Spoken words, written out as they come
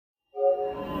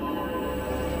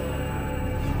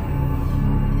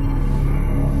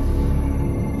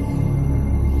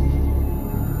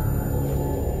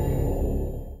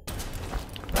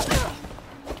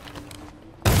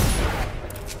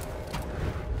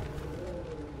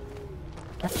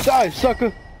Die,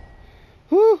 sucker!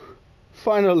 Whew!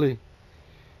 Finally.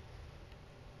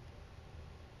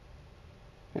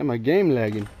 And my game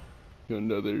lagging.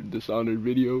 Another Dishonored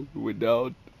video with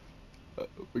Daud.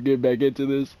 We're getting back into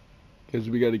this because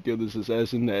we gotta kill this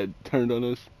assassin that turned on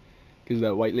us. Because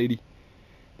that white lady,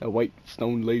 that white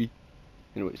stone lady.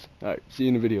 Anyways, alright, see you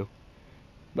in the video.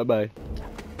 Bye bye.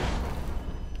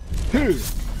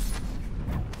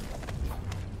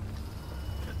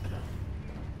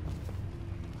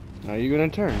 Now you're gonna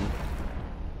turn.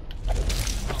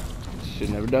 Should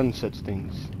never done such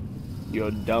things.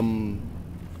 You're dumb.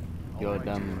 You're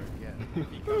dumb.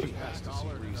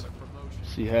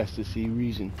 She has to see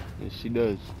reason. Yes, she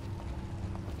does.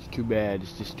 It's too bad.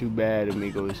 It's just too bad,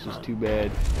 amigo. It's just too bad.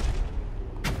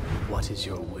 What is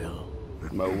your will?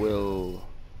 My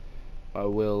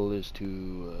will is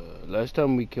to. Last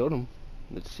time we killed them.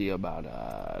 Let's see about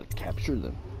capture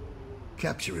them.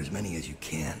 Capture as many as you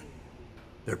can.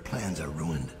 Their plans are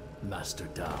ruined. Master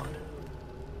Daud.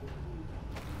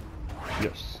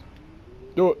 Yes.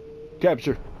 Do it.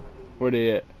 Capture. Where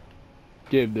they at?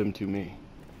 Give them to me.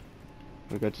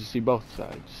 We got to see both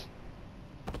sides.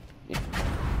 Yeah.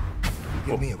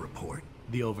 Give me a report.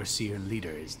 The Overseer leader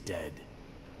is dead.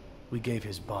 We gave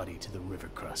his body to the river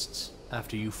crusts.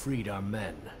 After you freed our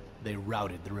men, they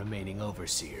routed the remaining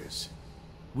Overseers.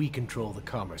 We control the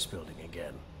Commerce Building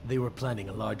again. They were planning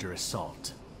a larger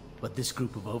assault, but this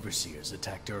group of Overseers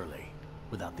attacked early,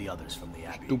 without the others from the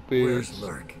Abbey. Stupid. Where's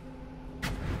Lurk?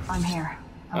 I'm here.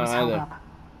 I was held up.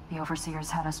 The Overseers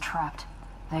had us trapped.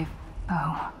 They've...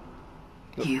 Oh.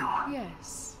 You.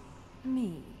 Yes.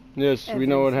 Me. Yes, we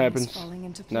know what happens.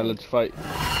 Now let's fight.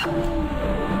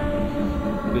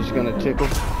 This is gonna tickle.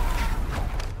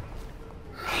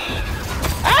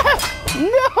 Ah!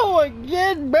 No,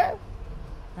 again, bruh.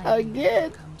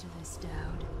 Again. Come to this,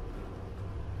 Daud.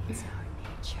 It's our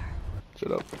nature.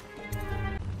 Shut up.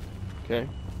 Okay.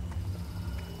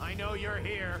 I know you're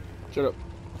here. Shut up.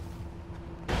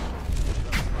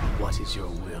 What is your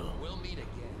will? We'll meet again.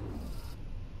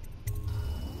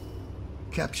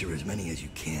 Capture as many as you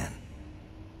can.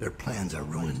 Their plans are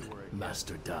ruined.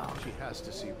 Master Daud. She has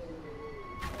to see.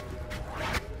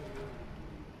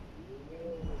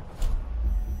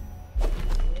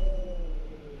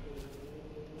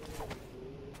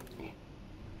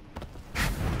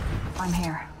 I'm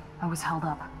here. I was held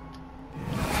up.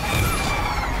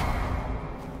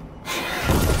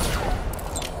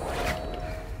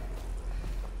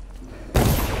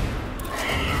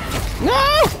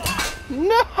 No!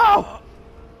 No!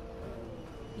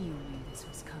 You knew this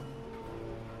was coming.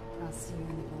 I'll see you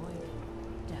in the void,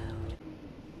 Daud.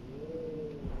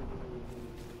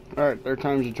 Alright, third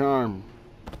time's a charm.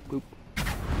 Boop.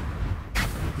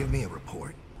 Give me a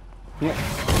report. Yep.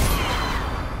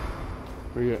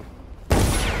 Where you at?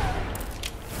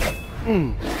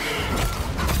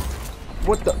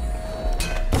 What the?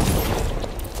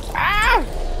 Ah!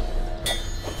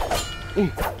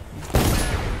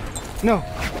 No!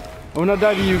 I will not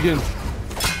die to you again.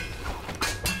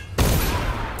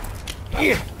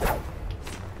 Yeah.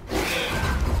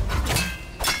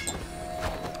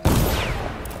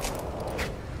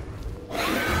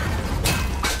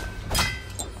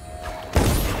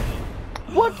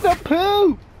 What the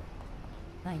poo?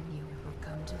 I knew it would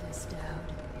come to this,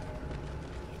 Daud.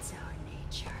 It's our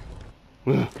nature.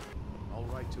 I'll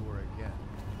write to her again.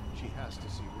 She has to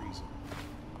see reason.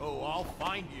 Oh, I'll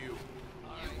find you.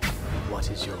 What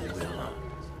is your will?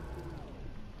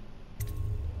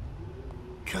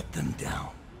 Cut them down.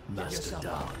 Master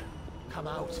Daud. Come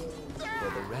out, for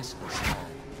the rest will stand.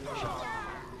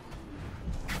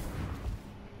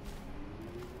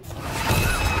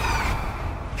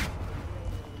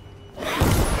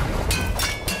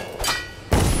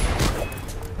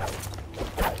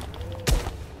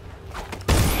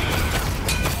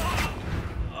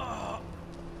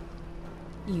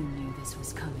 You knew this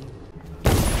was coming.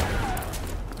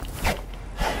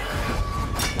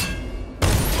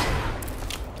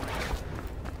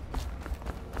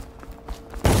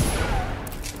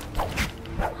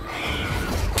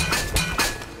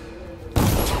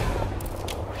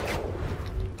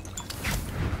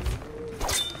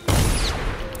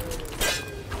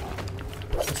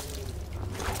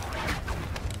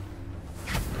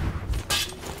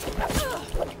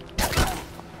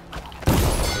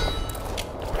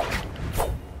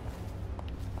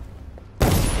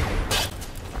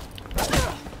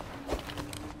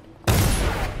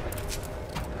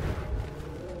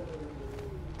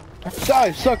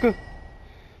 Die, sucker!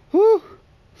 Whew!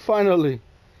 Finally.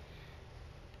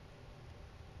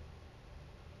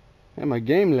 And my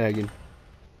game lagging.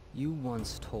 You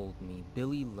once told me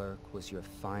Billy Lurk was your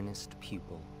finest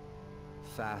pupil.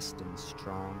 Fast and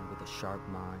strong with a sharp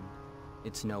mind.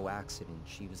 It's no accident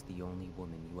she was the only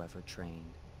woman you ever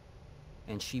trained.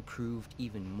 And she proved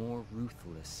even more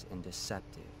ruthless and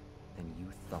deceptive than you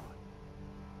thought.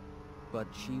 But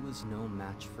she was no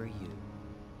match for you.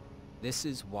 This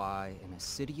is why, in a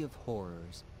city of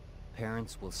horrors,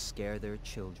 parents will scare their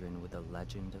children with the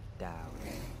legend of Daud,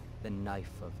 the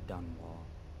knife of Dunwall,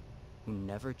 who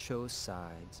never chose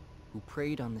sides, who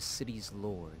preyed on the city's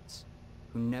lords,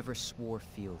 who never swore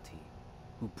fealty,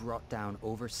 who brought down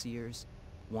overseers,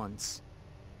 once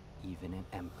even an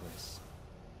empress.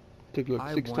 Took like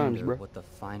I 6 wonder times, bro. what the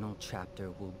final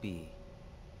chapter will be.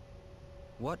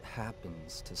 What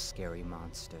happens to scary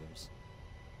monsters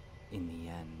in the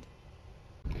end?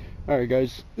 Alright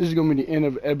guys, this is going to be the end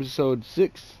of episode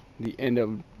 6. The end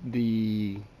of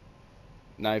the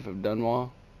Knife of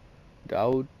Dunwall,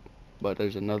 Daud. But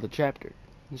there's another chapter.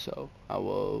 So I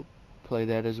will play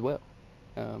that as well.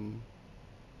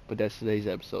 But that's today's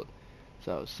episode.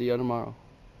 So see you tomorrow.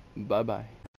 Bye bye.